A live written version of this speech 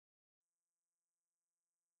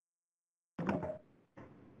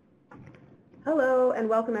Hello and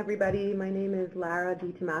welcome everybody. My name is Lara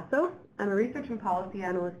DiTomaso. I'm a research and policy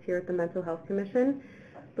analyst here at the Mental Health Commission.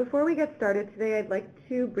 Before we get started today, I'd like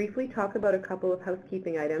to briefly talk about a couple of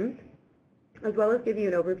housekeeping items, as well as give you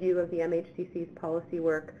an overview of the MHCC's policy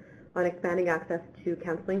work on expanding access to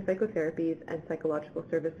counseling, psychotherapies, and psychological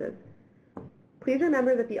services. Please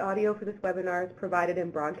remember that the audio for this webinar is provided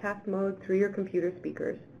in broadcast mode through your computer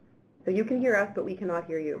speakers. So you can hear us, but we cannot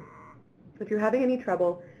hear you. If you're having any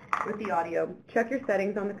trouble with the audio, check your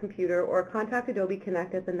settings on the computer or contact Adobe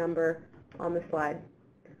Connect at the number on the slide.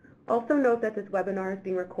 Also note that this webinar is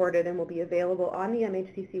being recorded and will be available on the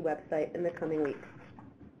MHCC website in the coming weeks.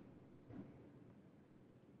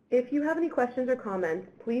 If you have any questions or comments,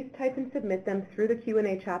 please type and submit them through the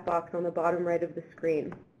Q&A chat box on the bottom right of the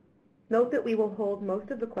screen. Note that we will hold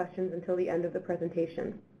most of the questions until the end of the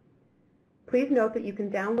presentation. Please note that you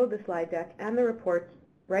can download the slide deck and the reports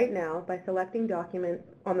right now by selecting Documents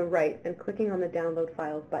on the right and clicking on the Download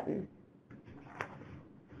Files button.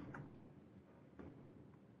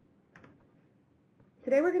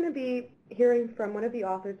 Today we're going to be hearing from one of the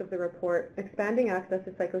authors of the report, Expanding Access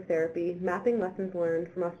to Psychotherapy, Mapping Lessons Learned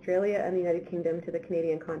from Australia and the United Kingdom to the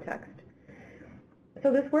Canadian Context.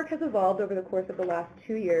 So this work has evolved over the course of the last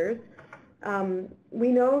 2 years.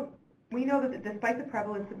 We know that despite the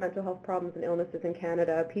prevalence of mental health problems and illnesses in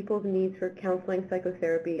Canada, people's needs for counseling,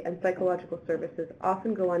 psychotherapy, and psychological services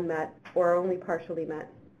often go unmet or are only partially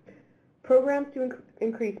met. Programs to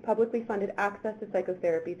increase publicly funded access to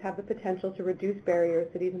psychotherapies have the potential to reduce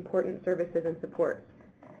barriers to these important services and supports.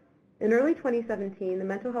 In early 2017, the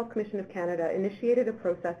Mental Health Commission of Canada initiated a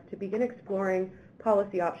process to begin exploring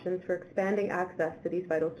policy options for expanding access to these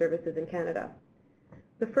vital services in Canada.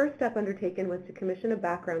 The first step undertaken was to commission a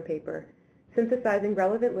background paper, synthesizing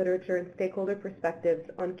relevant literature and stakeholder perspectives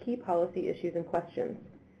on key policy issues and questions.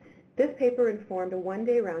 This paper informed a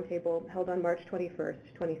one-day roundtable held on March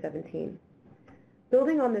 21st, 2017.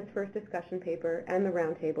 Building on this first discussion paper and the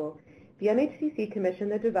roundtable, the MHCC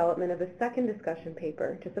commissioned the development of a second discussion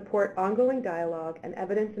paper to support ongoing dialogue and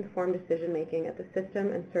evidence-informed decision-making at the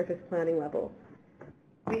system and surface planning levels.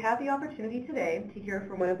 We have the opportunity today to hear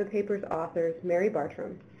from one of the paper's authors, Mary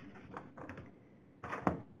Bartram.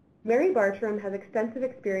 Mary Bartram has extensive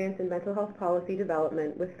experience in mental health policy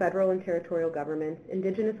development with federal and territorial governments,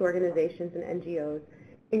 Indigenous organizations, and NGOs,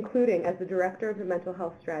 including as the Director of the Mental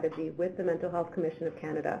Health Strategy with the Mental Health Commission of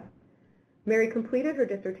Canada. Mary completed her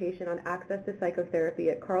dissertation on access to psychotherapy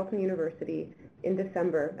at Carleton University in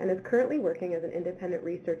December and is currently working as an independent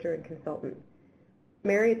researcher and consultant.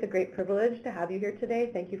 Mary, it's a great privilege to have you here today.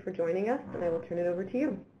 Thank you for joining us, and I will turn it over to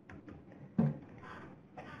you.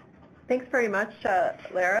 Thanks very much,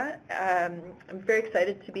 Lara. I'm very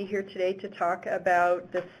excited to be here today to talk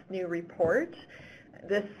about this new report.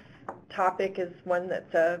 This topic is one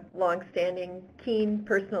that's a long-standing, keen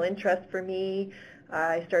personal interest for me.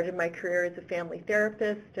 I started my career as a family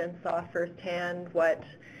therapist and saw firsthand what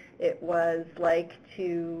it was like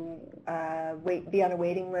to be on a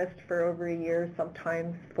waiting list for over a year,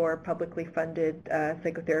 sometimes for publicly funded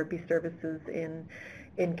psychotherapy services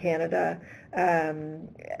in Canada.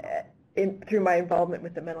 Through my involvement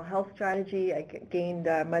with the mental health strategy, I gained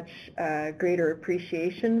a much greater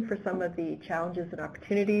appreciation for some of the challenges and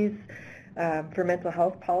opportunities for mental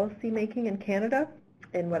health policy making in Canada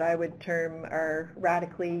in what I would term our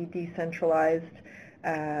radically decentralized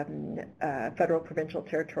federal, provincial,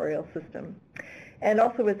 territorial system. And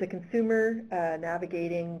also as a consumer,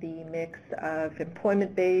 navigating the mix of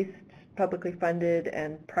employment-based, publicly funded,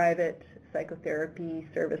 and private psychotherapy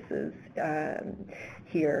services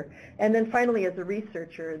here. And then finally, as a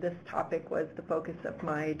researcher, this topic was the focus of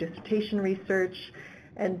my dissertation research,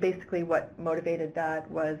 and basically what motivated that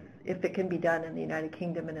was, if it can be done in the United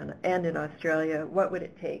Kingdom and in Australia, what would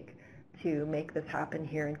it take to make this happen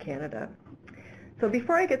here in Canada? So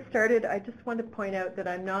before I get started, I just want to point out that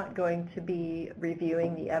I'm not going to be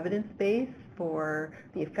reviewing the evidence base for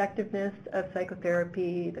the effectiveness of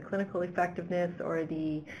psychotherapy, the clinical effectiveness, or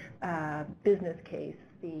the business case,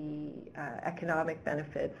 the economic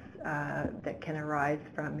benefits that can arise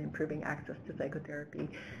from improving access to psychotherapy.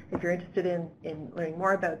 If you're interested in learning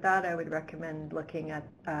more about that, I would recommend looking at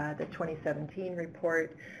the 2017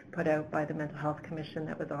 report put out by the Mental Health Commission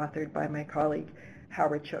that was authored by my colleague,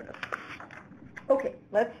 Howard Chodos. Okay,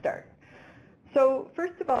 let's start. So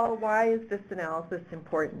first of all, why is this analysis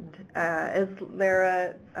important? As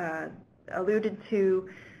Lara alluded to,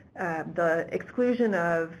 the exclusion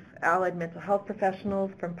of allied mental health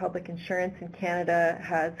professionals from public insurance in Canada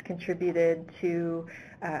has contributed to,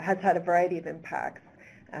 has had a variety of impacts.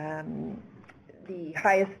 the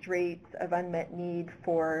highest rates of unmet need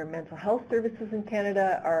for mental health services in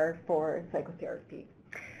Canada are for psychotherapy.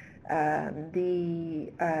 The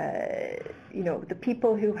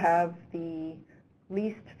people who have the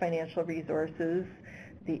least financial resources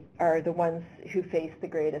are the ones who face the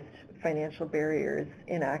greatest financial barriers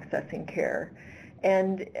in accessing care.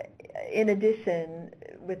 And in addition,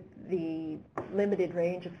 with the limited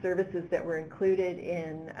range of services that were included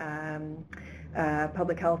in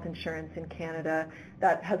public health insurance in Canada,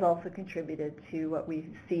 that has also contributed to what we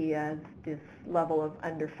see as this level of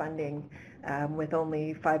underfunding, with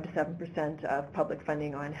only 5 to 7% of public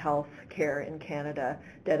funding on health care in Canada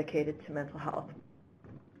dedicated to mental health.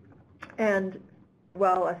 And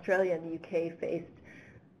while Australia and the UK faced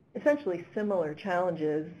essentially similar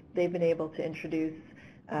challenges, they've been able to introduce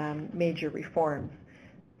major reforms.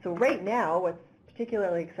 So right now, what's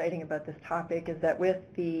particularly exciting about this topic is that with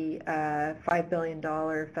the $5 billion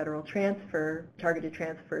federal targeted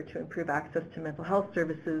transfer to improve access to mental health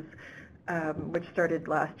services, which started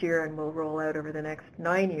last year and will roll out over the next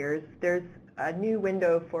 9 years, there's a new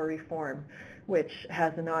window for reform, which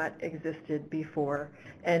has not existed before.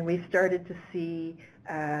 And we've started to see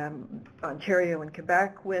Ontario and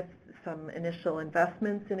Quebec with some initial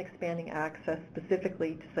investments in expanding access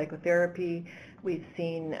specifically to psychotherapy. We've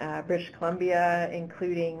seen British Columbia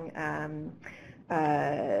including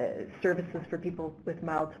services for people with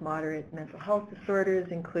mild to moderate mental health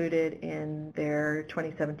disorders included in their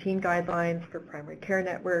 2017 guidelines for primary care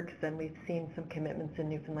networks, and we've seen some commitments in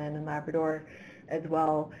Newfoundland and Labrador as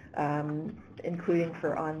well, including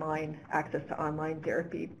for access to online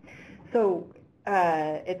therapy. So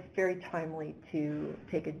it's very timely to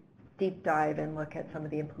take a deep dive and look at some of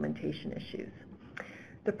the implementation issues.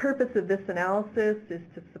 The purpose of this analysis is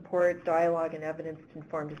to support dialogue and evidence to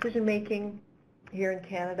inform decision making here in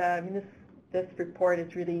Canada. I mean, this report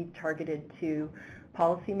is really targeted to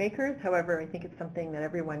policymakers. However, I think it's something that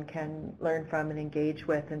everyone can learn from and engage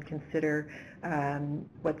with and consider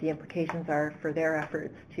what the implications are for their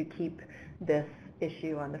efforts to keep this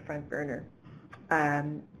issue on the front burner.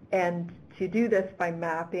 And to do this by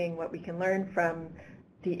mapping what we can learn from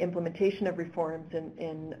the implementation of reforms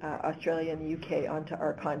in Australia and the UK onto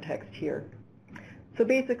our context here. So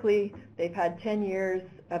basically, they've had 10 years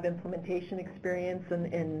of implementation experience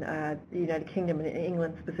in the United Kingdom and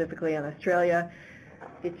England specifically, and Australia.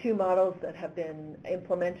 The two models that have been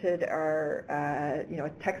implemented are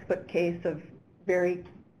a textbook case of very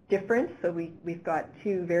different. So we've got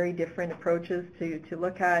two very different approaches to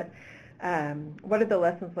look at. What are the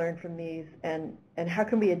lessons learned from these, and how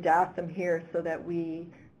can we adapt them here so that we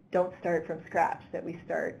don't start from scratch, that we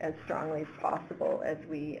start as strongly as possible as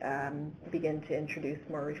we begin to introduce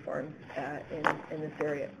more reforms in this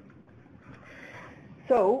area.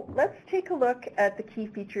 So let's take a look at the key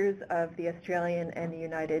features of the Australian and the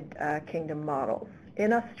United Kingdom models.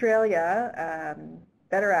 In Australia,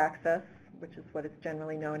 Better Access, which is what it's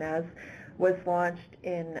generally known as, was launched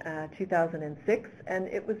in 2006, and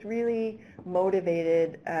it was really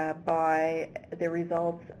motivated by the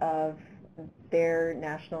results of their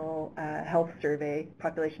national health survey,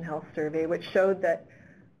 population health survey, which showed that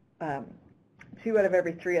 2 out of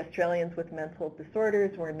every 3 Australians with mental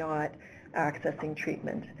disorders were not accessing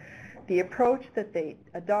treatment. The approach that they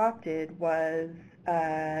adopted was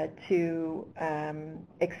to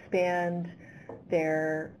expand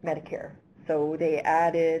their Medicare. So they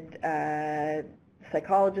added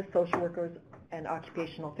psychologists, social workers, and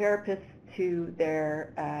occupational therapists to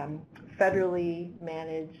their federally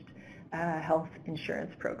managed health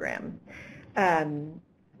insurance program.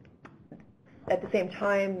 At the same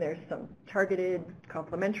time, there's some targeted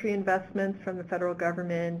complementary investments from the federal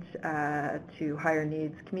government to higher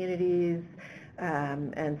needs communities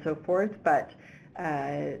and so forth, but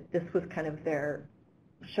this was kind of their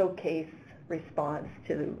showcase response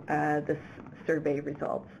to this survey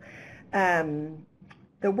results.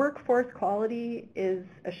 The workforce quality is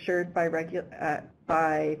assured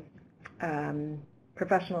by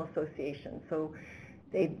professional associations. So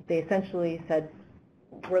they essentially said,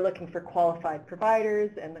 we're looking for qualified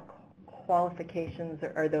providers, and the qualifications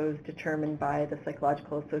are those determined by the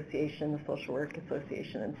Psychological Association, the Social Work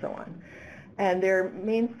Association, and so on. And their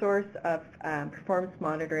main source of performance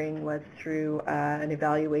monitoring was through an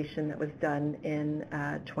evaluation that was done in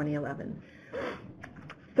 2011.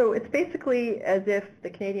 So it's basically as if the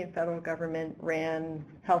Canadian federal government ran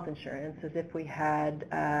health insurance, as if we had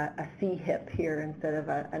a C-HIP here instead of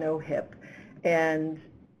an O-HIP. And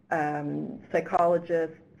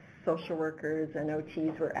psychologists, social workers, and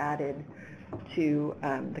OTs were added to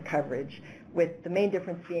the coverage. with the main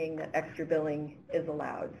difference being that extra billing is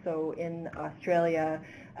allowed. So in Australia,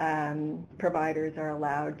 providers are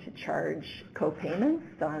allowed to charge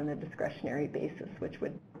co-payments on a discretionary basis, which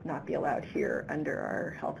would not be allowed here under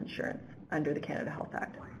our health insurance, under the Canada Health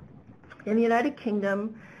Act. In the United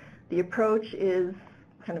Kingdom, the approach is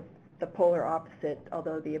kind of the polar opposite,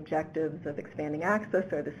 although the objectives of expanding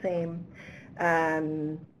access are the same.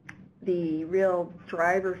 The real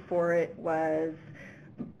driver for it was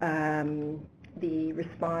the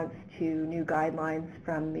response to new guidelines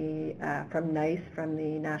from NICE, from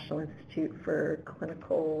the National Institute for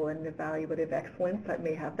Clinical and Evaluative Excellence. I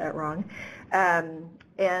may have that wrong.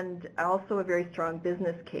 And also a very strong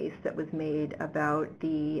business case that was made about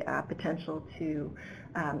the potential to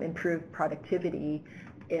improve productivity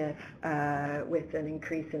if with an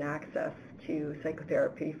increase in access to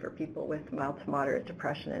psychotherapy for people with mild to moderate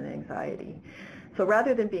depression and anxiety. So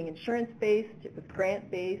rather than being insurance-based, it was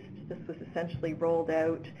grant-based. This was essentially rolled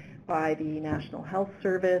out by the National Health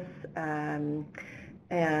Service and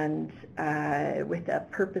with a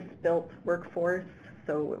purpose-built workforce.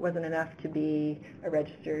 So it wasn't enough to be a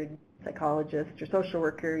registered psychologist or social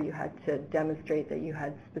worker. You had to demonstrate that you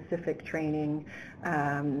had specific training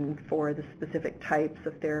for the specific types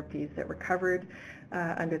of therapies that were covered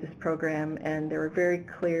under this program, and there were very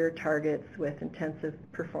clear targets with intensive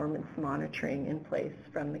performance monitoring in place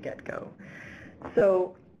from the get-go.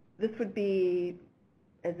 So this would be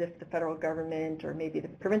as if the federal government or maybe the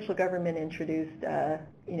provincial government introduced a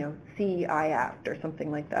CEI Act or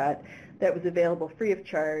something like that that was available free of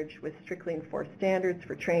charge with strictly enforced standards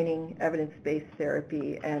for training, evidence-based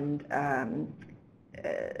therapy, and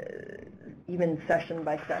even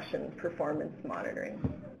session-by-session performance monitoring.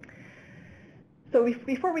 So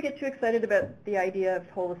before we get too excited about the idea of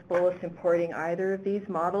holus bolus importing either of these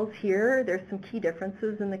models here, there's some key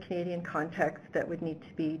differences in the Canadian context that would need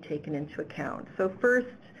to be taken into account. So first,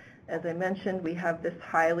 as I mentioned, we have this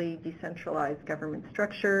highly decentralized government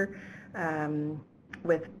structure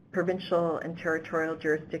with provincial and territorial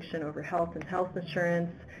jurisdiction over health and health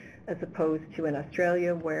insurance, as opposed to in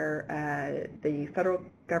Australia where the federal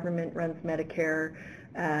government runs Medicare.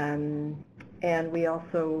 And we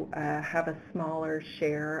also have a smaller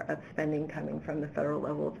share of spending coming from the federal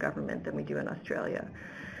level of government than we do in Australia.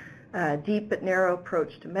 Deep but narrow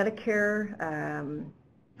approach to Medicare.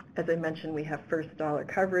 As I mentioned, we have first dollar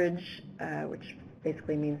coverage, which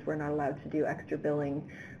basically means we're not allowed to do extra billing,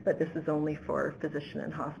 but this is only for physician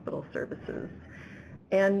and hospital services.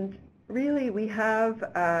 And really, we have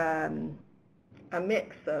a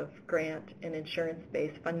mix of grant and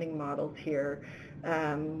insurance-based funding models here.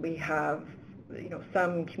 We have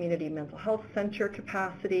some community mental health center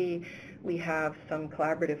capacity. We have some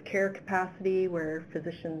collaborative care capacity where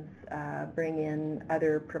physicians bring in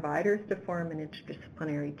other providers to form an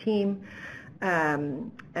interdisciplinary team.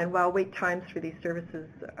 And while wait times for these services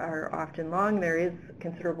are often long, there is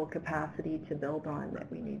considerable capacity to build on that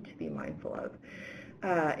we need to be mindful of.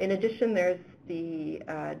 In addition, there's the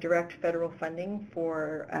direct federal funding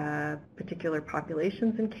for particular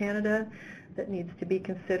populations in Canada that needs to be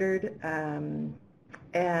considered,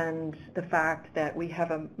 and the fact that we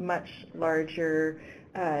have a much larger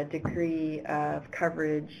degree of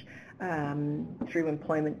coverage through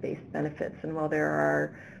employment-based benefits. And while there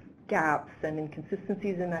are gaps and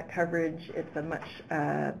inconsistencies in that coverage, it's a much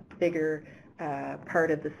bigger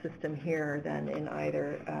part of the system here than in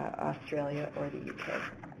either Australia or the UK.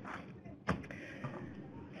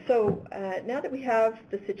 So now that we have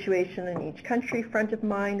the situation in each country front of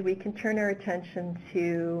mind, we can turn our attention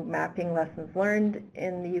to mapping lessons learned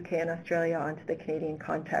in the UK and Australia onto the Canadian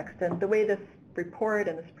context. And the way this report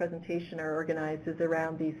and this presentation are organized is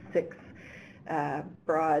around these 6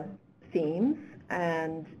 broad themes.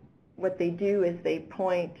 And what they do is they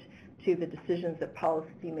point to the decisions that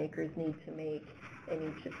policymakers need to make in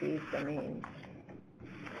each of these domains.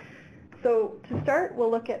 So to start, we'll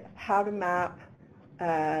look at how to map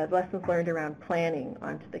lessons learned around planning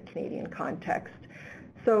onto the Canadian context.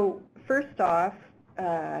 So first off,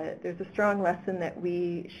 there's a strong lesson that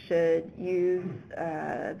we should use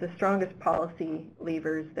the strongest policy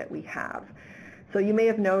levers that we have. So you may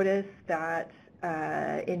have noticed that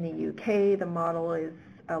in the UK, the model is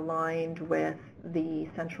aligned with the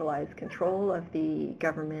centralized control of the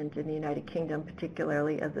government in the United Kingdom,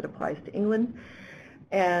 particularly as it applies to England,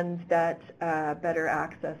 and that better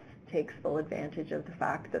access takes full advantage of the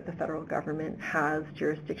fact that the federal government has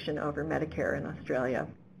jurisdiction over Medicare in Australia.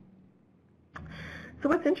 So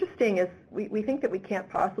what's interesting is we think that we can't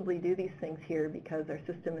possibly do these things here because our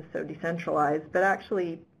system is so decentralized, but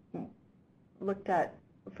actually looked at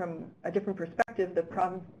from a different perspective, perspective, the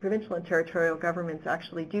provincial and territorial governments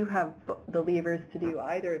actually do have the levers to do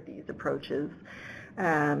either of these approaches.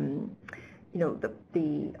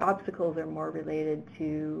 The obstacles are more related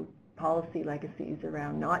to policy legacies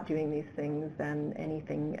around not doing these things than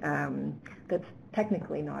anything that's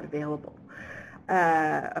technically not available.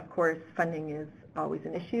 Of course, funding is always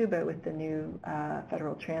an issue, but with the new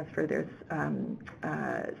federal transfer, there's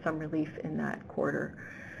some relief in that quarter.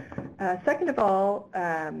 Second of all,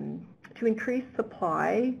 to increase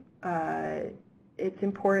supply, it's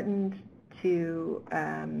important to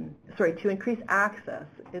increase access.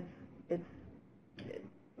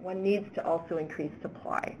 One needs to also increase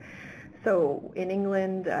supply. So in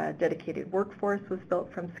England, a dedicated workforce was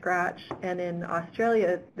built from scratch, and in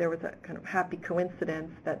Australia, there was a kind of happy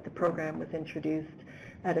coincidence that the program was introduced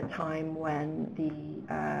at a time when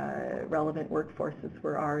the relevant workforces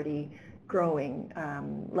were already growing,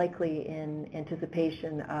 likely in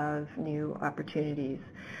anticipation of new opportunities.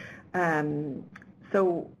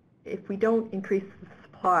 So if we don't increase the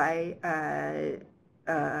supply,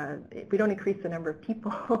 if we don't increase the number of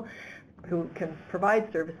people who can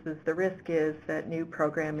provide services, the risk is that new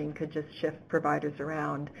programming could just shift providers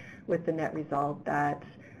around, with the net result that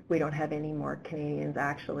we don't have any more Canadians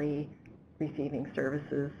actually receiving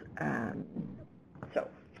services.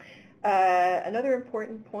 Another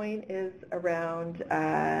important point is around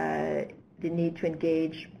the need to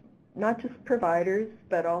engage not just providers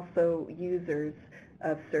but also users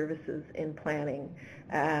of services in planning.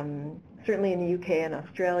 Certainly in the UK and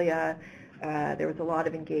Australia, there was a lot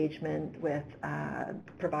of engagement with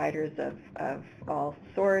providers of all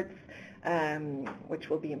sorts, which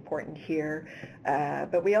will be important here.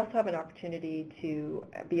 But we also have an opportunity to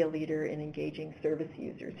be a leader in engaging service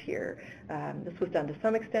users here. This was done to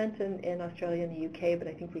some extent in Australia and the UK, but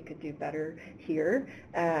I think we could do better here.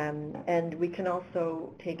 And we can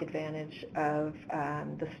also take advantage of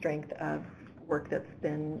the strength of work that's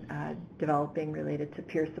been developing related to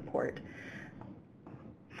peer support.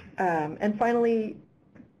 And finally,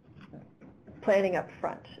 planning up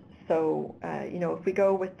front. So, if we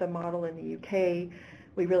go with the model in the UK,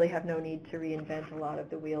 we really have no need to reinvent a lot of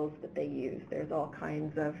the wheels that they use. There's all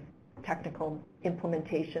kinds of technical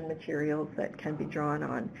implementation materials that can be drawn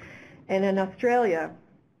on. And in Australia,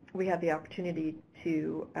 we have the opportunity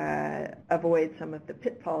to avoid some of the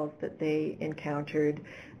pitfalls that they encountered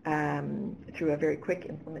through a very quick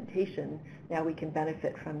implementation. Now we can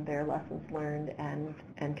benefit from their lessons learned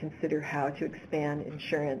and consider how to expand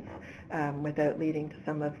insurance without leading to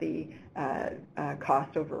some of the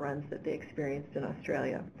cost overruns that they experienced in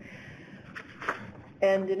Australia.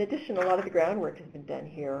 And in addition, a lot of the groundwork has been done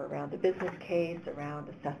here around the business case, around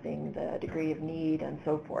assessing the degree of need, and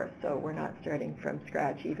so forth. So we're not starting from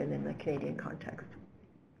scratch even in the Canadian context.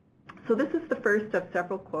 So this is the first of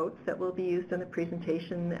several quotes that will be used in the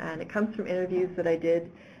presentation, and it comes from interviews that I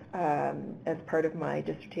did as part of my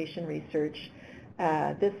dissertation research.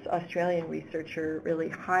 This Australian researcher really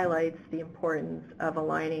highlights the importance of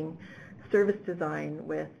aligning service design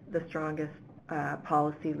with the strongest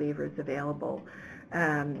policy levers available.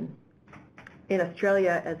 In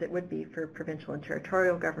Australia, as it would be for provincial and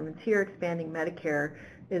territorial governments here, expanding Medicare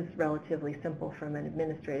is relatively simple from an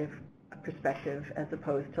administrative perspective as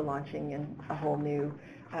opposed to launching a whole new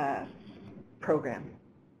program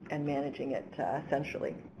and managing it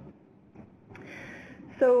centrally.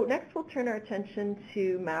 So next we'll turn our attention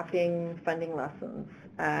to mapping funding lessons.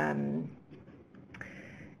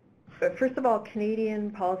 But first of all,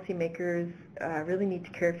 Canadian policymakers really need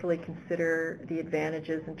to carefully consider the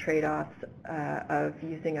advantages and trade-offs of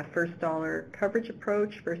using a first dollar coverage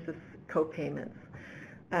approach versus co-payments.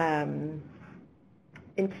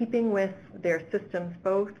 In keeping with their systems,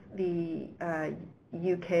 both the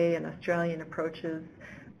UK and Australian approaches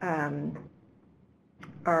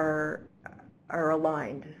are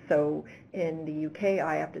aligned. So in the UK,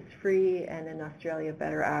 IAPT is free, and in Australia,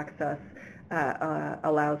 Better Access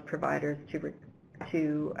allows providers to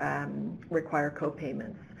require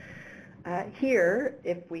co-payments. Here,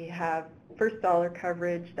 if we have first dollar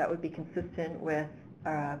coverage, that would be consistent with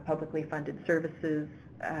publicly funded services,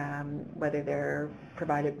 whether they're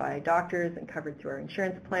provided by doctors and covered through our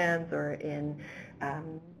insurance plans or in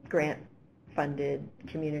grant-funded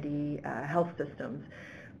community health systems.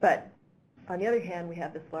 But on the other hand, we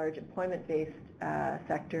have this large employment-based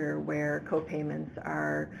sector where co-payments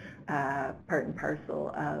are part and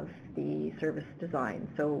parcel of the service design.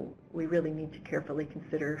 So we really need to carefully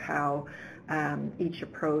consider how each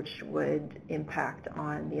approach would impact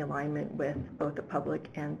on the alignment with both the public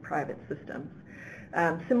and private systems.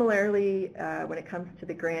 Similarly, when it comes to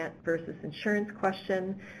the grant versus insurance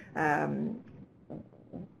question,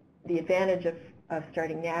 the the advantage of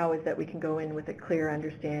starting now is that we can go in with a clear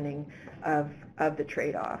understanding of the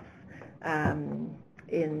trade-offs.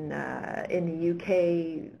 In the UK,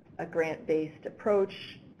 a grant-based approach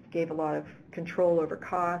gave a lot of control over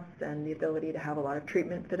costs and the ability to have a lot of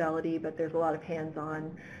treatment fidelity, but there's a lot of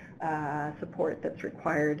hands-on support that's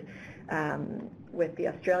required. With the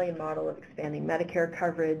Australian model of expanding Medicare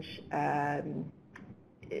coverage,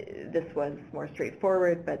 this was more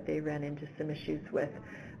straightforward, but they ran into some issues with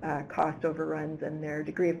cost overruns, and their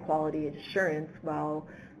degree of quality assurance, while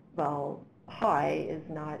high, is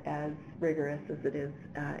not as rigorous as it is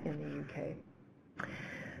in the UK.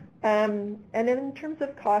 And then in terms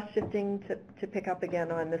of cost shifting, to pick up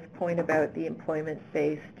again on this point about the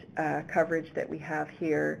employment-based coverage that we have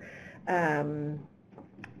here,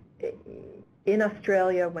 in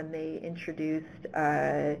Australia, when they introduced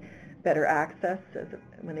better access,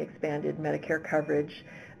 when they expanded Medicare coverage,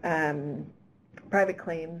 private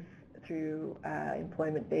claims through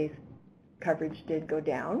employment-based coverage did go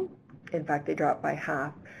down. In fact, they dropped by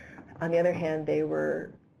half. On the other hand, they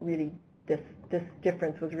were really, this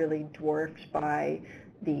difference was really dwarfed by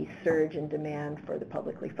the surge in demand for the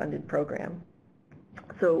publicly funded program.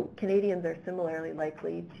 So Canadians are similarly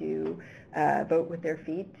likely to vote with their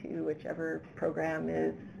feet to whichever program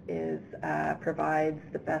provides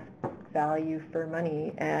the best value for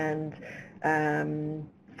money, and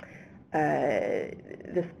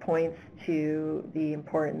this points to the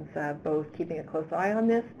importance of both keeping a close eye on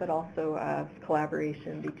this, but also of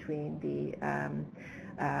collaboration between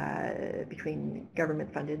between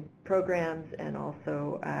government-funded programs and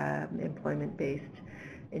also employment-based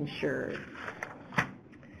insurance.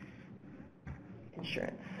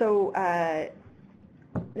 So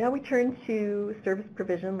now we turn to service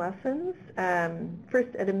provision lessons.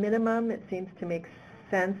 First, at a minimum, it seems to make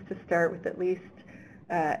sense to start with at least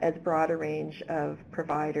as broad a range of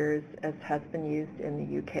providers as has been used in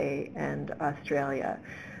the UK and Australia.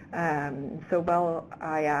 So while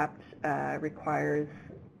IAPT requires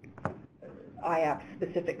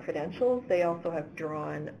IAPT-specific credentials, they also have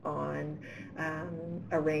drawn on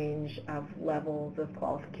a range of levels of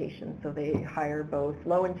qualification. So they hire both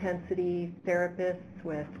low-intensity therapists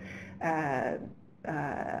with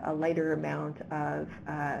a lighter amount of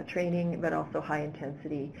training, but also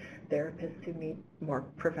high-intensity therapists who meet more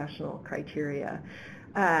professional criteria.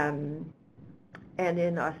 And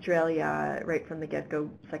in Australia, right from the get-go,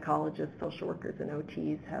 psychologists, social workers, and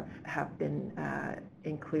OTs have been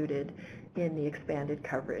included in the expanded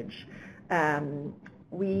coverage.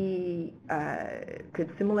 We could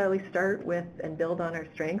similarly start with and build on our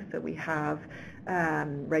strengths, that we have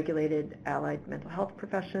regulated allied mental health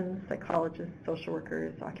professions, psychologists, social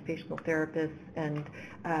workers, occupational therapists, and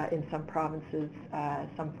in some provinces,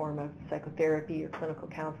 some form of psychotherapy or clinical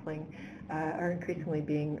counseling are increasingly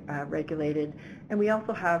being regulated. And we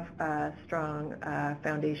also have a strong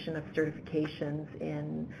foundation of certifications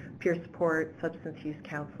in peer support, substance use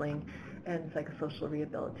counseling, and psychosocial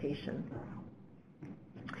rehabilitation.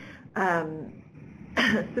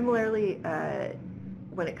 Similarly,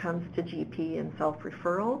 when it comes to GP and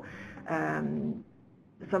self-referral,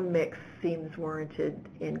 some mix seems warranted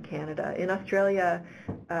in Canada. In Australia,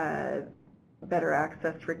 better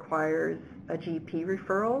access requires a GP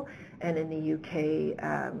referral, and in the UK,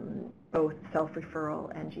 both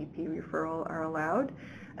self-referral and GP referral are allowed.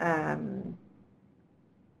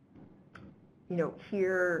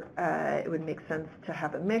 Here it would make sense to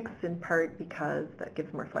have a mix, in part because that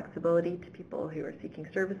gives more flexibility to people who are seeking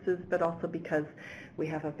services, but also because we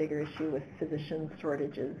have a bigger issue with physician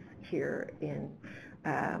shortages here in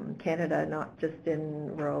Canada, not just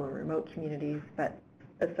in rural and remote communities, but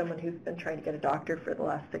as someone who's been trying to get a doctor for the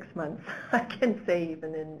last 6 months, I can say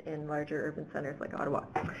even in larger urban centers like Ottawa.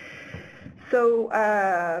 So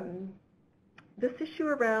this issue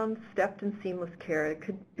around stepped and seamless care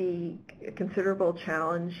could be a considerable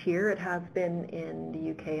challenge here. It has been in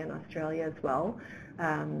the UK and Australia as well.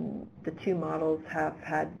 The two models have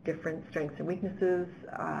had different strengths and weaknesses.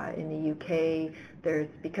 In the UK,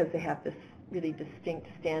 because they have this really distinct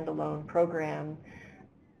standalone program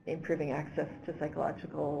improving access to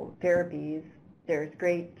psychological therapies, there's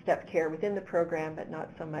great stepped care within the program, but not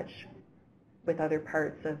so much with other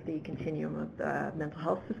parts of the continuum of the mental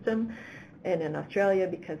health system. And in Australia,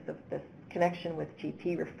 because of this connection with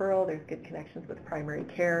GP referral, there's good connections with primary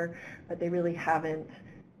care, but they really haven't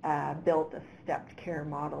built a stepped care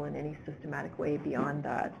model in any systematic way beyond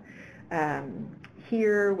that.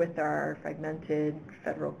 Here, with our fragmented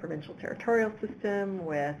federal, provincial, territorial system,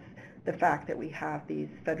 with the fact that we have these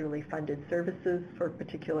federally funded services for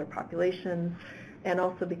particular populations, and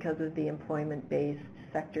also because of the employment-based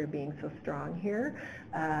sector being so strong here,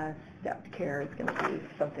 stepped care is going to be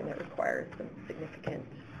something that requires some significant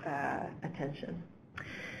attention.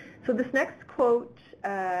 So this next quote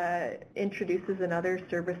introduces another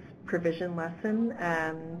service provision lesson,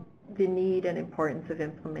 the need and importance of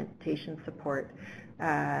implementation support.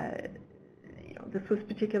 This was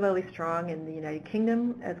particularly strong in the United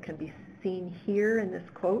Kingdom, as can be seen here in this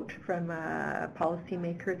quote from a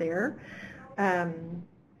policymaker there.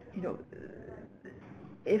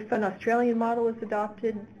 If an Australian model is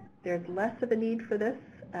adopted, there's less of a need for this,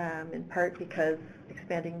 in part because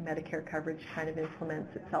expanding Medicare coverage kind of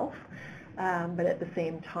implements itself. But at the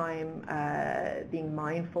same time, being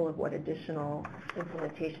mindful of what additional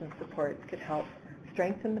implementation supports could help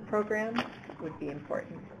strengthen the program would be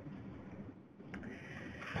important.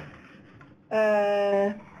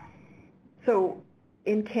 So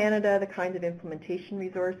in Canada, the kinds of implementation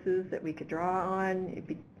resources that we could draw on, it'd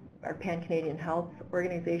be our Pan-Canadian Health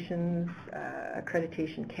Organizations,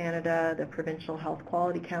 Accreditation Canada, the Provincial Health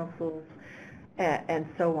Quality Councils, and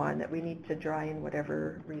so on, that we need to draw in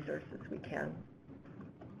whatever resources we can.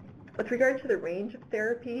 With regard to the range of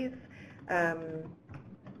therapies,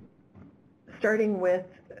 starting with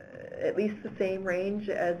at least the same range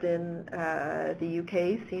as in the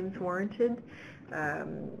UK seems warranted.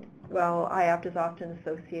 Well, IAPT is often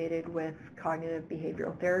associated with cognitive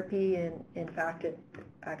behavioral therapy, and in fact it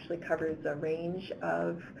actually covers a range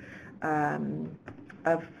of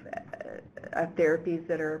therapies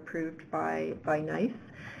that are approved by NICE,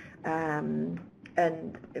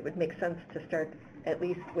 and it would make sense to start at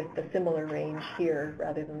least with the similar range here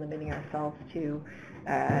rather than limiting ourselves to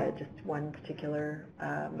just one particular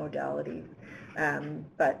modality.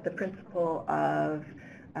 But the principle of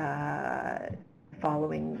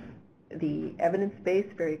following the evidence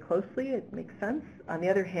base very closely, it makes sense. On the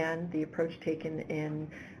other hand, the approach taken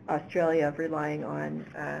in Australia of relying on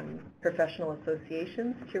professional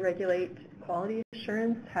associations to regulate quality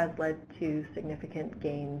assurance has led to significant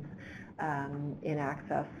gains in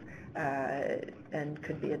access and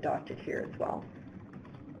could be adopted here as well.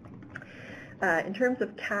 In terms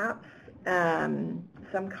of caps,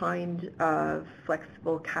 some kind of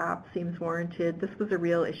flexible cap seems warranted. This was a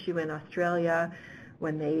real issue in Australia.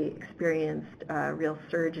 When they experienced a real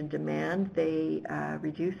surge in demand, they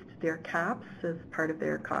reduced their caps as part of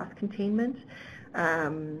their cost containment.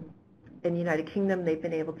 In the United Kingdom, they've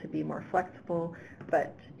been able to be more flexible,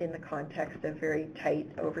 but in the context of very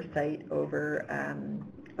tight oversight over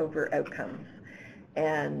outcomes.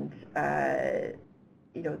 And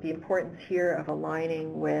the importance here of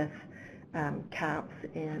aligning with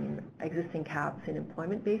existing caps in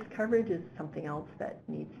employment-based coverage is something else that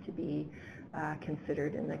needs to be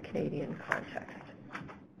considered in the Canadian context.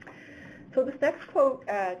 So this next quote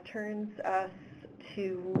turns us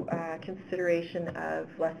to consideration of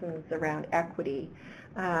lessons around equity.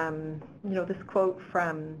 This quote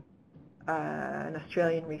from an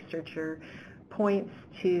Australian researcher points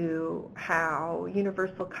to how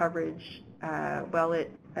universal coverage, while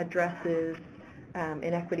it addresses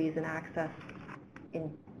inequities in access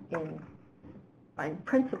in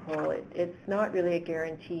principle, it's not really a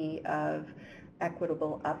guarantee of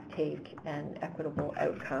equitable uptake and equitable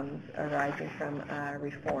outcomes arising from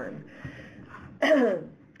reform.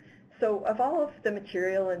 So of all of the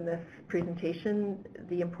material in this presentation,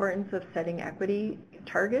 the importance of setting equity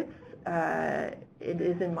targets, it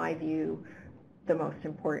is, in my view, the most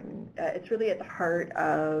important. It's really at the heart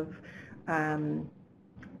of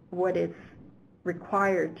what is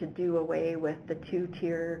required to do away with the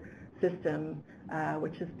two-tier system,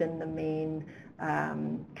 which has been the main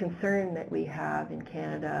concern that we have in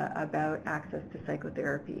Canada about access to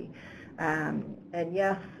psychotherapy. And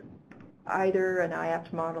yes, either an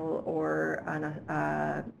IAPT model or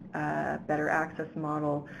a better access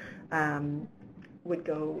model would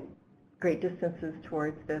go great distances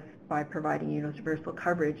towards this by providing universal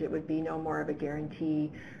coverage. It would be no more of a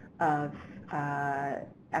guarantee of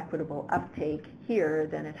equitable uptake here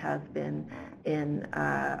than it has been in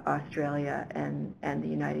Australia and the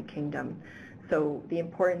United Kingdom. So the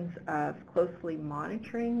importance of closely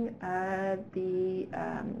monitoring the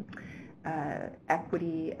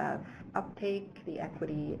equity of uptake, the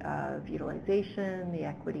equity of utilization, the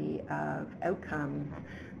equity of outcomes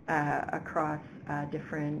across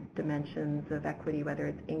different dimensions of equity, whether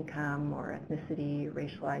it's income or ethnicity,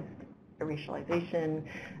 racialization,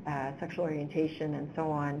 sexual orientation, and so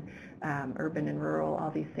on, urban and rural.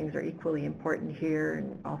 All these things are equally important here,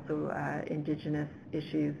 and also Indigenous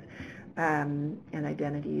issues and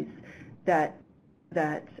identities that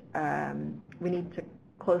we need to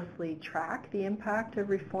closely track the impact of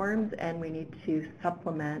reforms, and we need to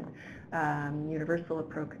supplement universal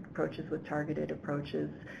approaches with targeted approaches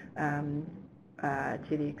to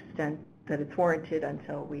the extent that it's warranted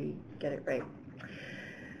until we get it right.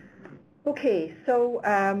 Okay, so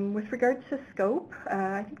with regards to scope,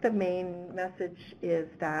 I think the main message is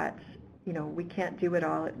that, we can't do it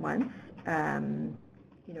all at once.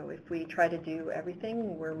 If we try to do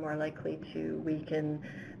everything, we're more likely to weaken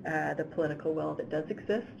the political will that does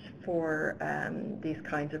exist for these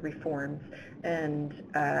kinds of reforms. And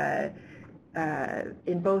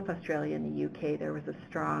in both Australia and the UK, there was a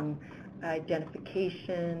strong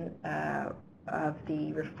identification of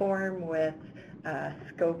the reform with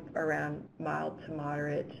scope around mild to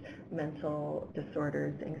moderate mental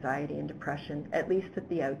disorders, anxiety and depression, at least at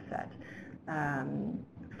the outset.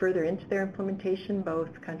 Further into their implementation, both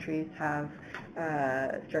countries have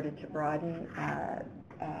started to broaden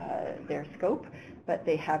their scope, but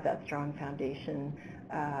they have that strong foundation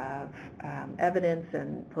of evidence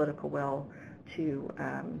and political will to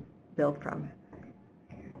build from.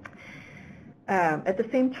 At the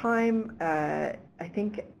same time, I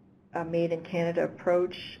think a Made in Canada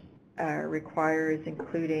approach requires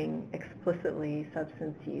including explicitly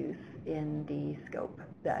substance use in the scope,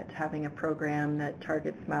 that having a program that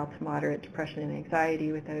targets mild to moderate depression and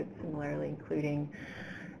anxiety without similarly including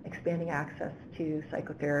expanding access to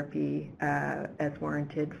psychotherapy as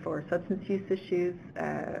warranted for substance use issues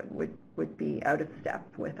would be out of step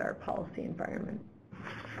with our policy environment.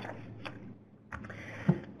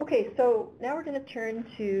 Okay, so now we're going to turn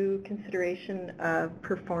to consideration of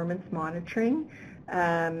performance monitoring.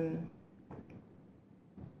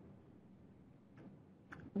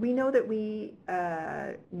 We know that we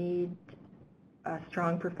need a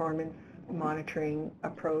strong performance monitoring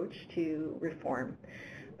approach to reform,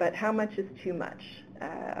 but how much is too much?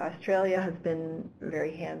 Australia has been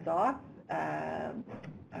very hands-off,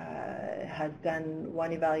 has done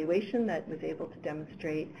one evaluation that was able to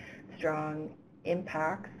demonstrate strong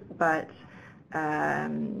impacts, but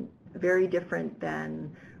very different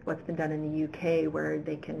than what's been done in the UK, where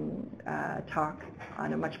they can talk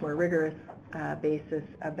on a much more rigorous basis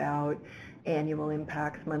about annual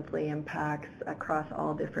impacts, monthly impacts across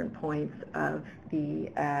all different points of the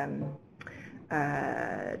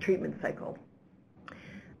treatment cycle.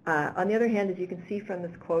 On the other hand, as you can see from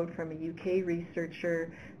this quote from a UK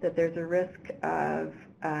researcher, that there's a risk of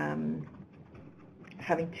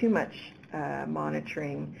having too much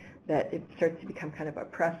monitoring, that it starts to become kind of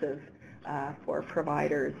oppressive for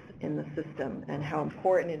providers in the system, and how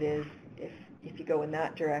important it is, if you go in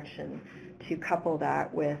that direction, to couple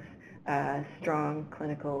that with strong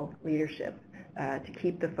clinical leadership to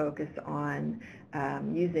keep the focus on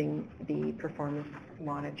using the performance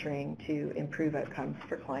monitoring to improve outcomes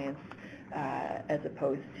for clients as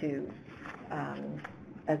opposed to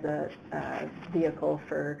as a vehicle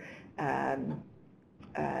for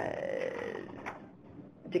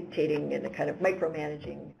dictating and a kind of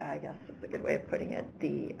micromanaging, I guess is a good way of putting it,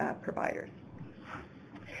 the providers.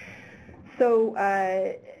 So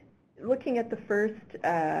looking at the first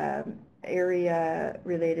area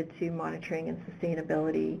related to monitoring and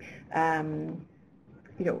sustainability,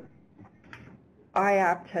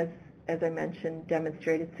 IAPT has, as I mentioned,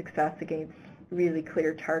 demonstrated success against really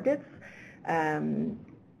clear targets,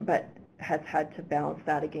 but has had to balance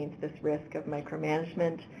that against this risk of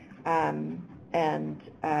micromanagement, and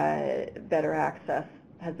better access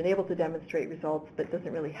has been able to demonstrate results, but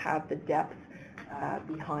doesn't really have the depth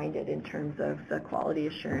behind it in terms of the quality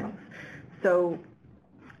assurance. So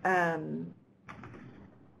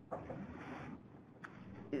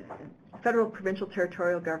federal, provincial,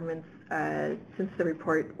 territorial governments, since the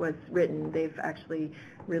report was written, they've actually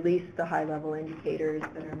released the high-level indicators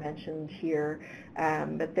that are mentioned here,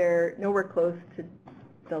 but they're nowhere close to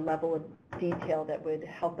the level of detail that would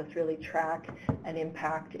help us really track an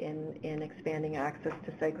impact in expanding access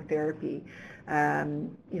to psychotherapy.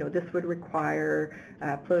 This would require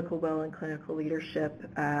political will and clinical leadership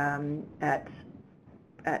at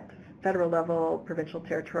federal level, provincial,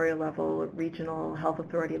 territorial level, regional health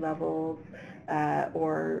authority levels,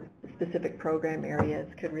 or specific program areas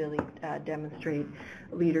could really demonstrate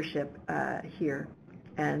leadership here.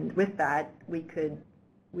 And with that, we could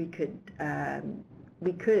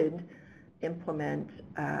implement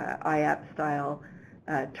IAP-style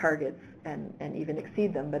targets and even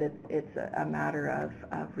exceed them, but it's a matter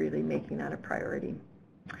of really making that a priority.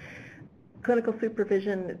 Clinical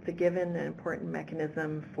supervision, it's a given, an important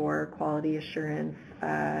mechanism for quality assurance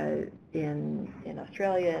in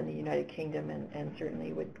Australia and the United Kingdom, and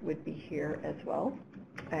certainly would be here as well,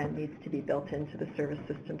 and needs to be built into the service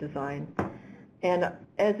system design. And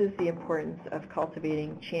as is the importance of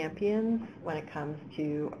cultivating champions when it comes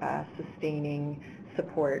to sustaining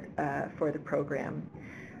support for the program.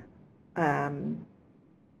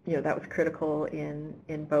 That was critical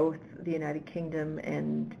in both the United Kingdom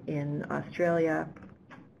and in Australia,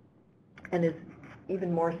 and is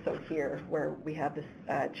even more so here, where we have this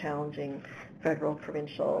challenging federal,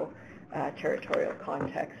 provincial, territorial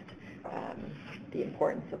context, the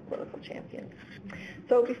importance of political champions.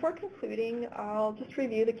 So before concluding, I'll just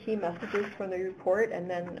review the key messages from the report and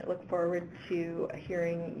then look forward to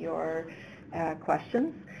hearing your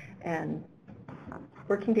questions and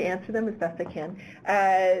working to answer them as best I can.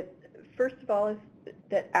 First of all is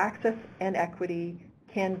that access and equity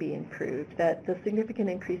can be improved, that the significant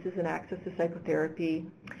increases in access to psychotherapy,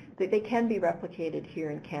 that they can be replicated here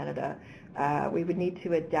in Canada. We would need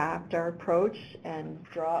to adapt our approach and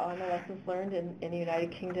draw on the lessons learned in the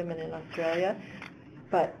United Kingdom and in Australia.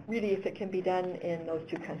 But really, if it can be done in those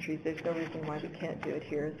two countries, there's no reason why we can't do it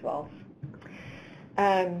here as well.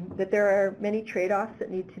 That there are many trade-offs that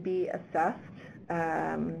need to be assessed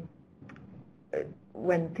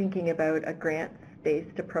when thinking about a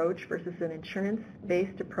grants-based approach versus an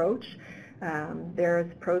insurance-based approach.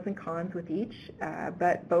 There's pros and cons with each,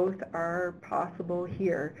 but both are possible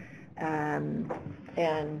here.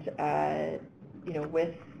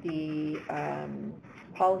 With the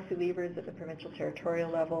policy levers at the provincial territorial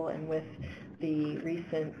level and with the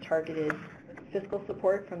recent targeted fiscal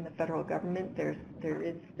support from the federal government, there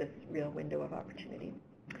is this real window of opportunity.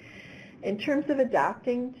 In terms of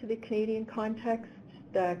adapting to the Canadian context,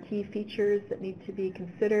 the key features that need to be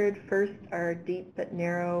considered first are deep but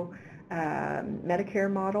narrow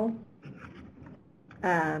Medicare model,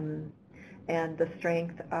 and the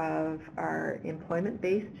strength of our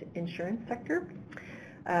employment-based insurance sector.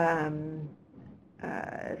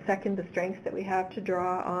 Second, the strengths that we have to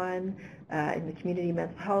draw on in the community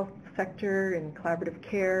mental health sector, in collaborative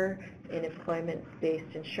care, in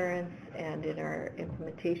employment-based insurance, and in our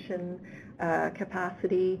implementation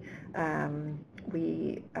capacity.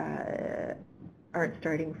 We aren't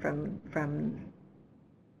starting from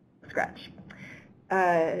scratch.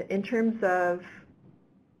 In terms of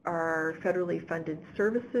our federally funded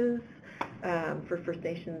services for First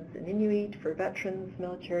Nations and Inuit, for veterans,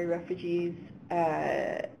 military refugees,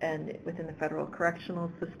 and within the federal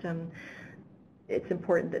correctional system, it's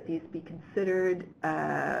important that these be considered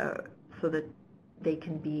so that they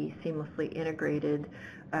can be seamlessly integrated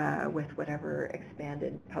with whatever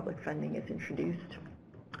expanded public funding is introduced.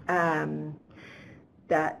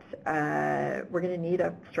 That we're going to need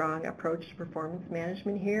a strong approach to performance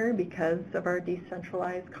management here because of our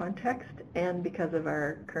decentralized context and because of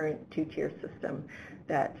our current two-tier system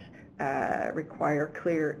that require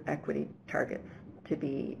clear equity targets to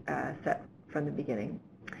be set from the beginning.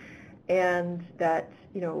 And that,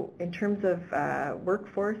 in terms of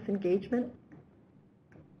workforce engagement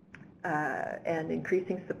and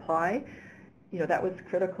increasing supply, that was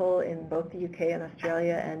critical in both the UK and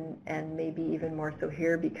Australia, and maybe even more so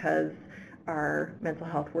here because our mental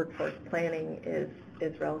health workforce planning is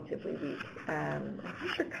relatively weak. I'm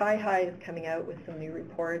sure CIHI is coming out with some new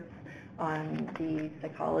reports on the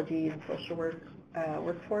psychology and social work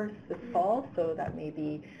workforce this fall, so that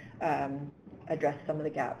maybe address some of the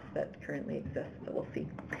gaps that currently exist, so we'll see.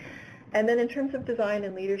 And then in terms of design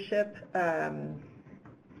and leadership, as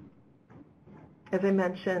I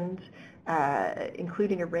mentioned,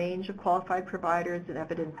 including a range of qualified providers and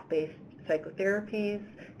evidence-based psychotherapies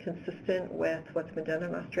consistent with what's been done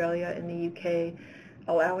in Australia and the UK,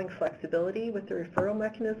 allowing flexibility with the referral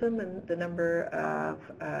mechanism and the number of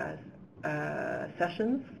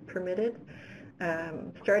sessions permitted,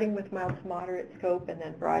 starting with mild to moderate scope and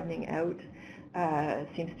then broadening out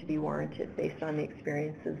seems to be warranted based on the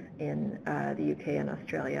experiences in the UK and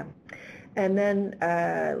Australia. And then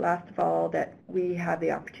last of all, that we have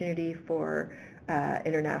the opportunity for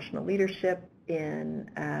international leadership in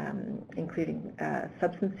including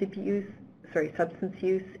substance use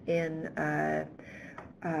in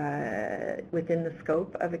within the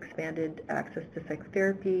scope of expanded access to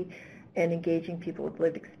psychotherapy, and engaging people with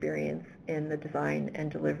lived experience in the design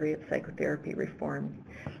and delivery of psychotherapy reform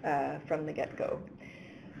from the get-go.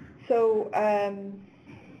 So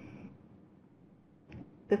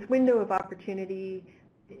this window of opportunity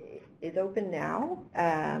is open now,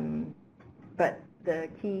 but the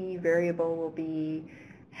key variable will be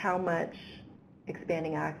how much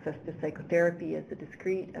expanding access to psychotherapy as a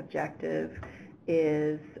discrete objective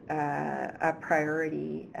is a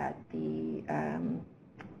priority at the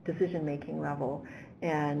decision-making level.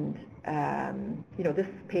 And this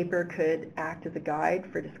paper could act as a guide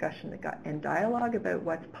for discussion and dialogue about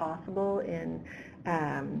what's possible in,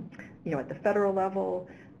 at the federal level,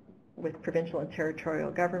 with provincial and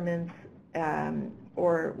territorial governments,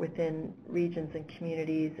 or within regions and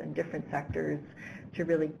communities and different sectors, to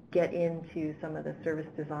really get into some of the service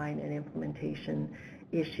design and implementation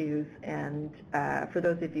issues. And for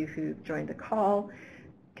those of you who joined the call,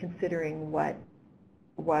 considering what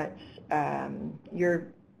your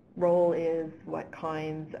role is, what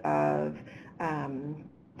kinds of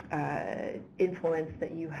influence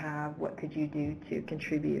that you have, what could you do to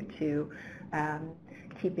contribute to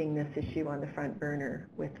keeping this issue on the front burner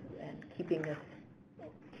and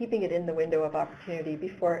keeping it in the window of opportunity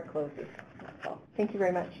before it closes. That's all. Thank you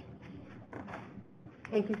very much.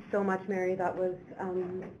 Thank you so much, Mary. That was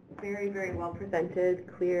very, very well presented,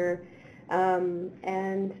 clear.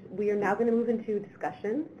 And we are now going to move into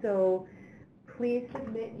discussion. So please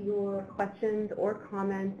submit your questions or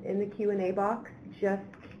comments in the Q&A box just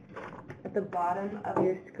at the bottom of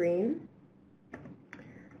your screen.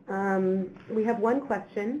 We have one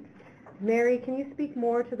question. Mary, can you speak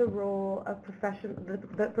more to the role of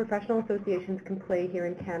that professional associations can play here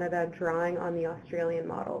in Canada, drawing on the Australian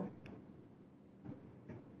model?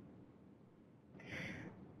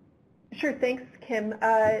 Sure, thanks, Kim.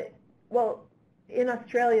 Well, in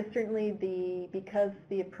Australia, certainly because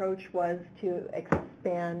the approach was to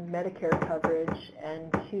expand Medicare coverage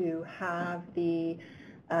and to have the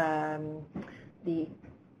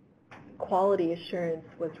quality assurance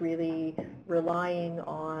was really relying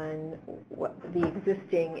on the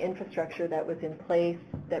existing infrastructure that was in place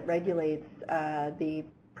that regulates the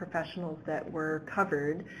professionals that were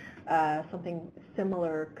covered. Something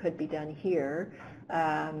similar could be done here.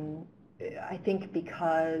 I think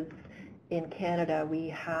because in Canada we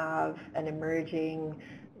have an emerging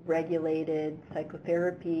regulated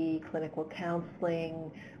psychotherapy, clinical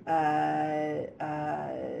counseling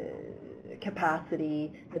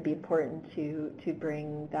capacity, it'd be important to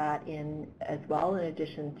bring that in as well, in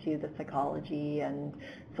addition to the psychology and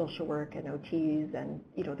social work and OTs, and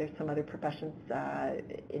there's some other professions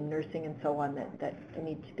in nursing and so on that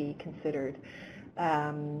need to be considered.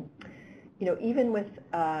 Even with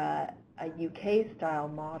a UK-style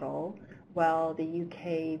model, while the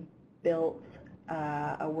UK built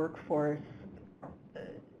a workforce,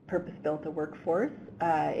 purpose-built a workforce,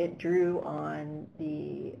 it drew on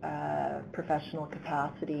the professional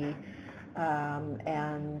capacity,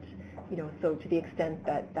 and so to the extent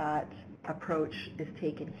that approach is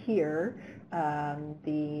taken here,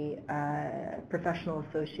 the professional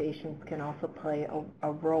associations can also play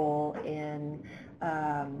a role in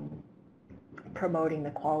promoting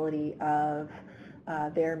the quality of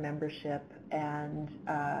their membership and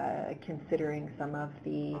considering some of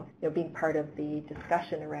the, being part of the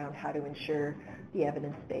discussion around how to ensure the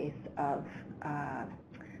evidence base of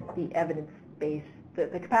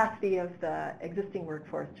the capacity of the existing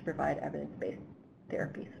workforce to provide evidence-based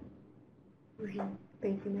therapies.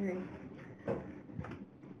 Thank you, Mary.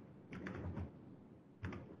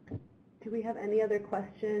 Do we have any other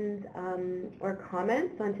questions or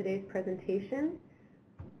comments on today's presentation?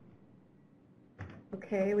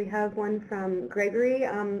 Okay, we have one from Gregory.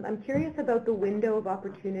 I'm curious about the window of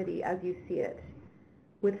opportunity as you see it.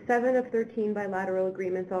 With 7 of 13 bilateral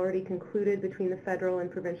agreements already concluded between the federal and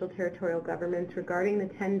provincial territorial governments regarding the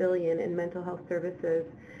 $10 billion in mental health services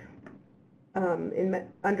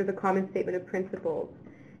under the Common Statement of Principles,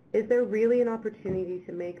 is there really an opportunity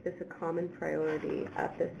to make this a common priority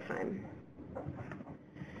at this time?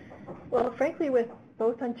 Well, frankly, with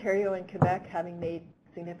both Ontario and Quebec having made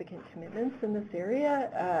significant commitments in this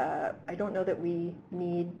area, I don't know that we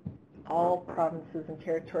need all provinces and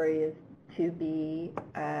territories to be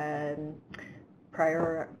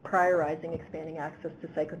prioritizing expanding access to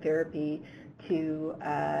psychotherapy to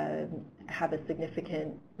have a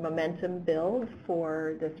significant momentum build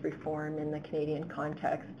for this reform in the Canadian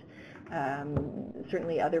context.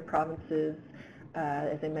 Certainly other provinces,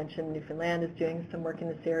 as I mentioned, Newfoundland is doing some work in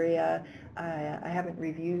this area. I haven't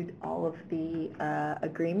reviewed all of the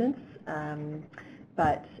agreements,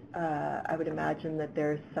 but I would imagine that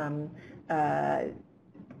there's some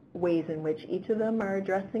ways in which each of them are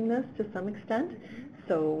addressing this to some extent.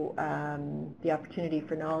 So the opportunity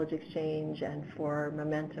for knowledge exchange and for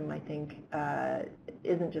momentum, I think,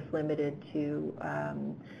 isn't just limited to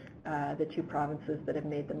the 2 provinces that have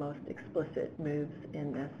made the most explicit moves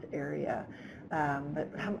in this area. But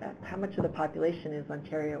how much of the population is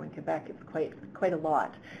Ontario and Quebec? It's quite a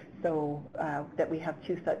lot. So that we have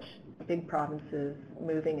 2 such big provinces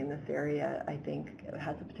moving in this area, I think,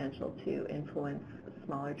 has the potential to influence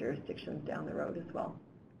smaller jurisdictions down the road as well.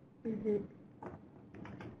 Mm-hmm.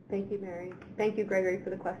 Thank you, Mary. Thank you, Gregory, for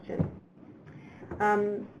the question.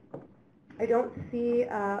 I don't see,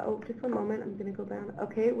 just one moment, I'm going to go down.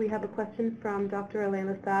 Okay, we have a question from Dr. Alain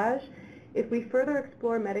Lesage. If we further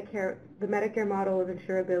explore the Medicare model of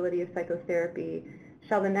insurability of psychotherapy,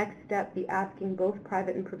 shall the next step be asking both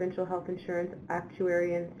private and provincial health insurance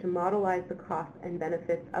actuarians to modelize the costs and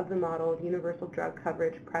benefits of the model of universal drug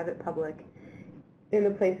coverage, private-public, in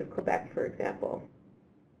the place of Quebec, for example?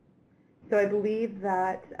 So I believe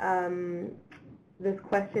that this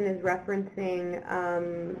question is referencing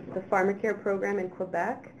the pharmacare program in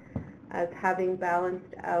Quebec as having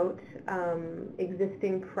balanced out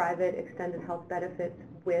existing private extended health benefits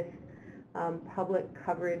with public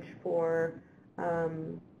coverage for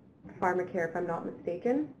pharmacare, if I'm not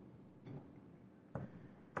mistaken.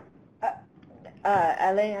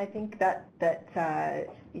 Alain, I think that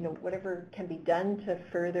whatever can be done to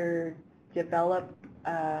further develop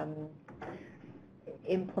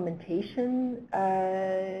implementation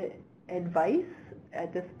advice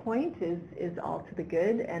at this point is all to the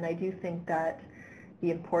good, and I do think that the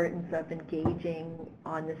importance of engaging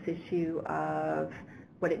on this issue of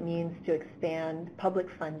what it means to expand public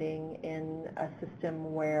funding in a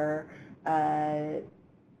system where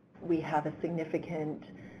we have a significant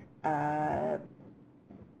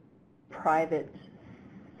private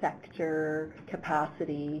sector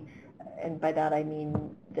capacity, and by that I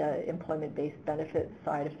mean the employment-based benefits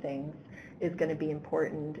side of things, is going to be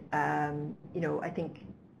important. I think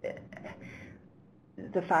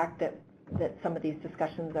the fact that some of these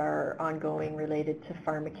discussions are ongoing related to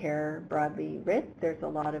pharmacare broadly writ, there's a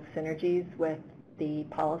lot of synergies with the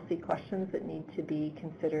policy questions that need to be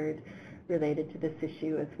considered related to this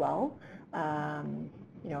issue as well.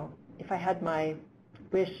 If I had my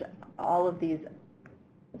wish, all of these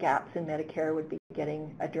gaps in Medicare would be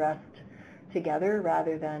getting addressed together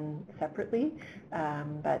rather than separately,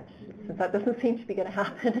 but since that doesn't seem to be going to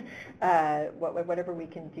happen, whatever we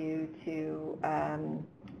can do to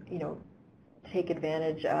take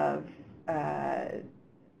advantage of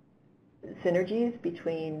synergies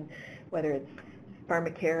between whether it's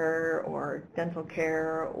pharmacare or dental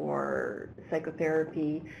care or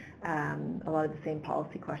psychotherapy, a lot of the same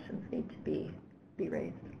policy questions need to be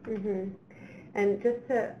raised. Mm-hmm. And just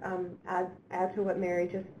to add to what Mary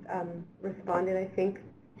just responded, I think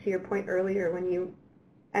to your point earlier when you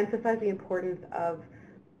emphasized the importance of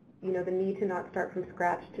the need to not start from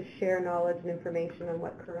scratch, to share knowledge and information on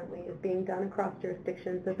what currently is being done across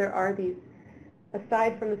jurisdictions, that there are these,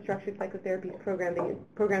 aside from the structured psychotherapy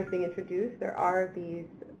programs being introduced, there are these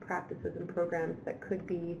practices and programs that could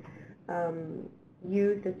be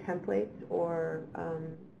used as templates or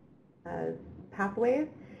as pathways.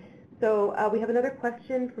 So we have another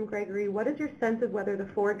question from Gregory. What is your sense of whether the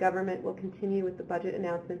Ford government will continue with the budget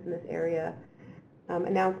announcements in this area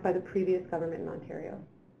announced by the previous government in Ontario?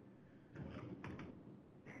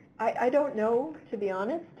 I don't know, to be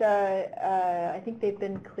honest. I think they've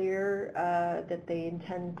been clear that they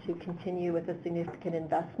intend to continue with a significant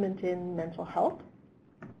investment in mental health,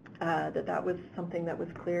 that was something that was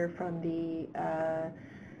clear from the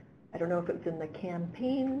I don't know if it was in the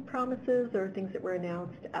campaign promises or things that were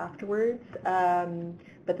announced afterwards,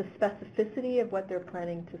 but the specificity of what they're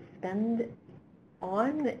planning to spend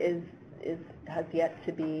on has yet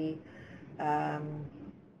to be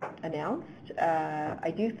announced.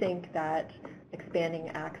 I do think that expanding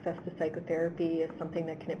access to psychotherapy is something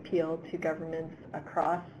that can appeal to governments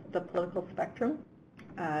across the political spectrum.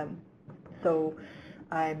 So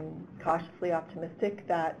I'm cautiously optimistic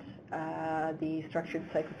that the structured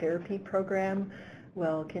psychotherapy program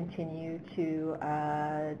will continue to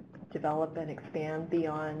develop and expand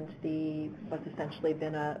beyond what's essentially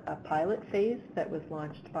been a pilot phase that was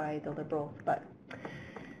launched by the Liberals. But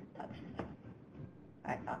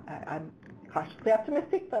I'm cautiously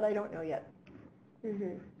optimistic, but I don't know yet.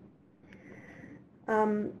 Mm-hmm.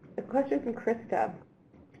 A question from Krista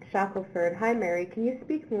Shackelford. Hi, Mary. Can you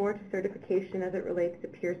speak more to certification as it relates to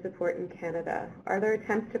peer support in Canada? Are there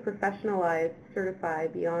attempts to professionalize, certify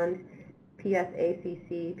beyond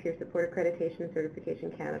PSACC, Peer Support Accreditation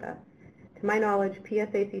Certification Canada? To my knowledge,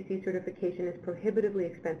 PSACC certification is prohibitively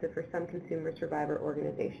expensive for some consumer survivor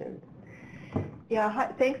organizations. Yeah,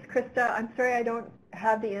 hi, thanks, Krista. I'm sorry I don't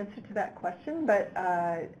have the answer to that question, but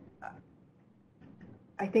I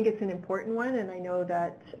think it's an important one, and I know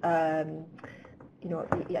that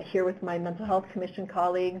here with my mental health commission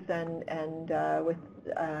colleagues and with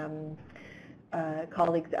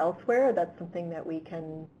colleagues elsewhere, that's something that we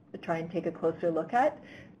can try and take a closer look at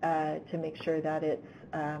to make sure that it's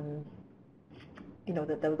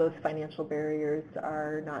that those financial barriers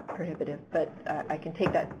are not prohibitive. But I can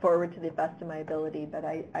take that forward to the best of my ability, but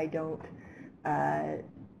I don't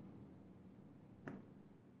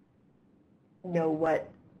know what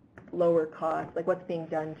lower cost, like what's being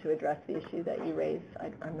done to address the issue that you raised.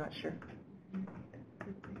 I'm not sure.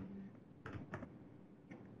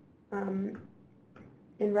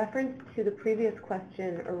 In reference to the previous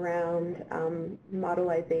question around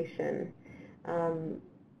modelization,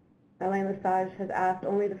 Alain Lesage has asked,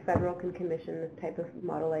 only the federal can commission this type of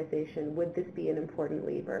modelization. Would this be an important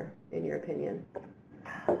lever, in your opinion,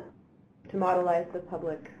 to modelize the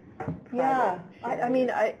public? Yeah, I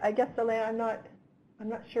mean, I guess, Alain, I'm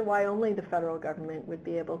not sure why only the federal government would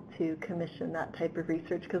be able to commission that type of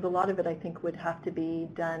research, because a lot of it, I think, would have to be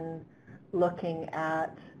done looking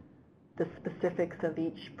at the specifics of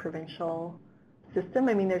each provincial system.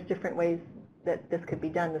 I mean, there's different ways that this could be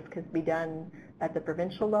done. This could be done at the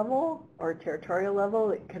provincial level or territorial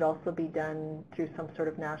level. It could also be done through some sort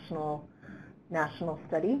of national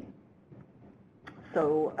study.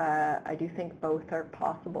 So I do think both are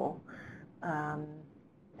possible.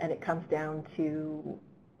 And it comes down to,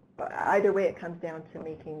 either way, it comes down to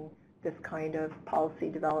making this kind of policy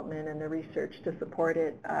development and the research to support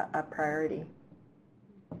it a priority.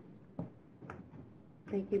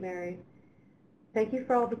 Thank you, Mary. Thank you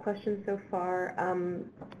for all the questions so far.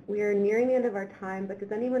 We are nearing the end of our time, but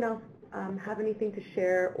does anyone else have anything to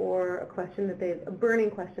share, or a burning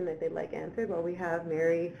question that they'd like answered while we have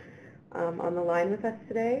Mary on the line with us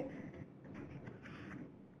today?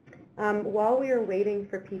 While we are waiting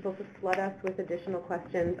for people to flood us with additional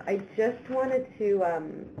questions, I just wanted to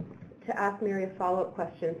ask Mary a follow-up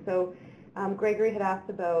question. So Gregory had asked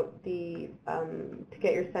about to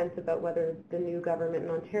get your sense about whether the new government in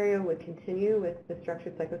Ontario would continue with the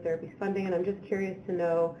structured psychotherapies funding, and I'm just curious to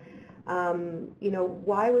know,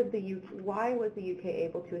 why was the UK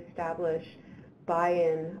able to establish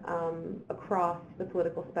buy-in across the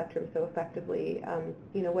political spectrum so effectively?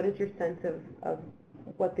 What is your sense of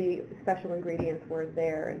what the special ingredients were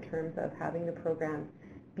there in terms of having the program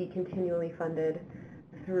be continually funded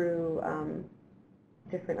through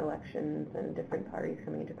different elections and different parties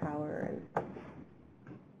coming into power?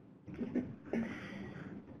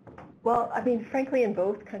 Well, I mean, frankly, in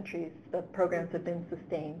both countries, the programs have been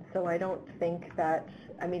sustained. So I don't think that,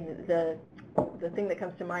 I mean, the thing that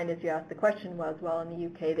comes to mind as you asked the question was, well, in the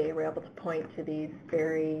UK, they were able to point to these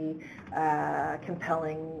very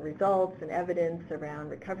compelling results and evidence around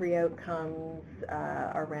recovery outcomes,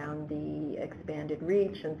 around the expanded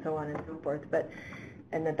reach, and so on and so forth.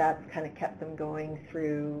 And that's kind of kept them going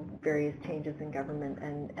through various changes in government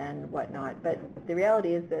and whatnot. But the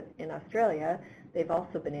reality is that in Australia, they've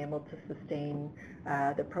also been able to sustain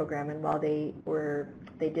the program. And while they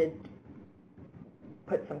did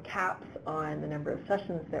put some caps on the number of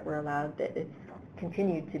sessions that were allowed, that it's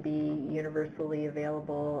continued to be universally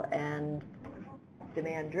available and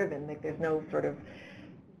demand-driven. Like, there's no sort of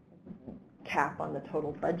cap on the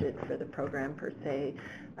total budget for the program per se.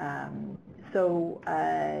 So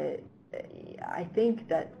I think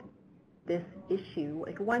that this issue,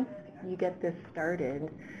 like, once you get this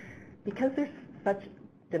started, because there's such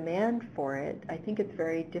demand for it, I think it's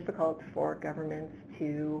very difficult for governments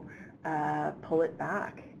to pull it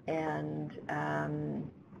back. And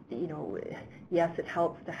yes, it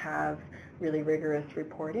helps to have really rigorous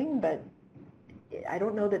reporting, but I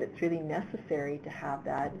don't know that it's really necessary to have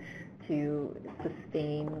that to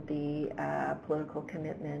sustain the political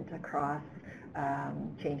commitment across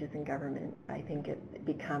changes in government. I think it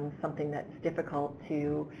becomes something that's difficult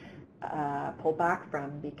to pull back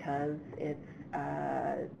from, because it's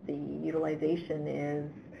the utilization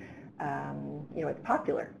is it's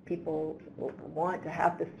popular. People want to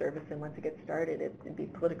have this service, and once it gets started, it'd be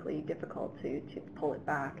politically difficult to pull it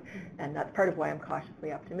back. And that's part of why I'm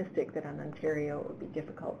cautiously optimistic that in Ontario it would be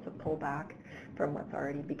difficult to pull back from what's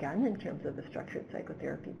already begun in terms of the structured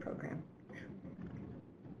psychotherapy program.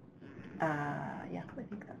 Yeah, I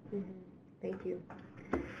think that's Thank you.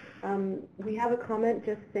 We have a comment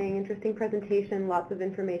just saying, interesting presentation, lots of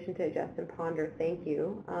information to digest and ponder. Thank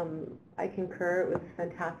you. I concur. It was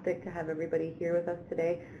fantastic to have everybody here with us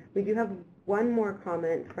today. We do have one more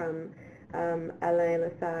comment from Alain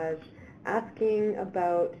Lesage asking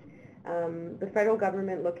about the federal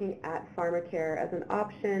government looking at pharmacare as an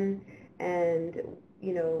option, and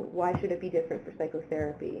why should it be different for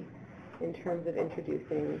psychotherapy in terms of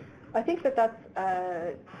introducing. I think that that's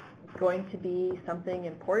going to be something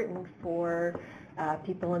important for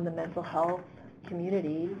people in the mental health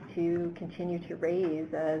community to continue to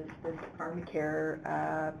raise as this pharmacare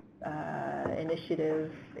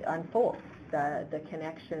initiative unfolds. the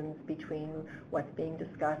connections between what's being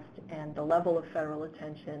discussed and the level of federal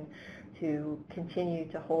attention to continue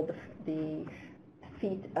to hold the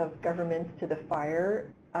feet of governments to the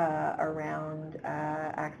fire around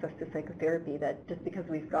access to psychotherapy, that just because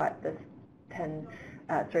we've got this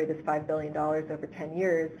 $5 billion over 10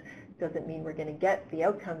 years doesn't mean we're going to get the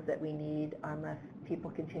outcomes that we need unless people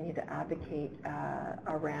continue to advocate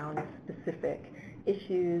around specific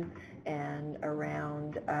issues and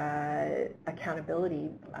around accountability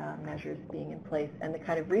measures being in place, and the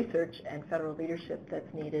kind of research and federal leadership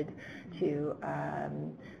that's needed to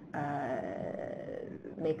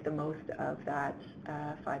make the most of that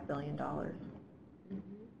 $5 billion.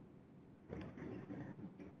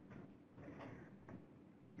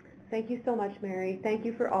 Thank you so much, Mary. Thank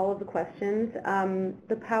you for all of the questions.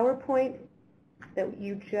 The PowerPoint that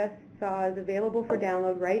you just saw is available for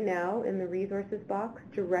download right now in the resources box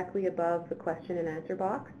directly above the question and answer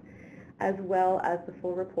box, as well as the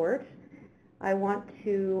full report. I want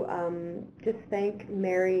to just thank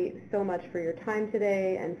Mary so much for your time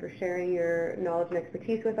today and for sharing your knowledge and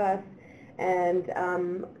expertise with us, and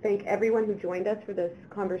thank everyone who joined us for this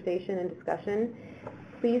conversation and discussion.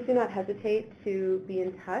 Please do not hesitate to be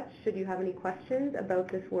in touch should you have any questions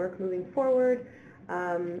about this work moving forward,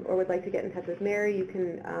 or would like to get in touch with Mary. You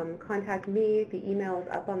can contact me. The email is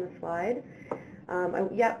up on the slide.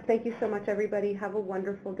 Thank you so much, everybody. Have a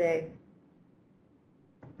wonderful day.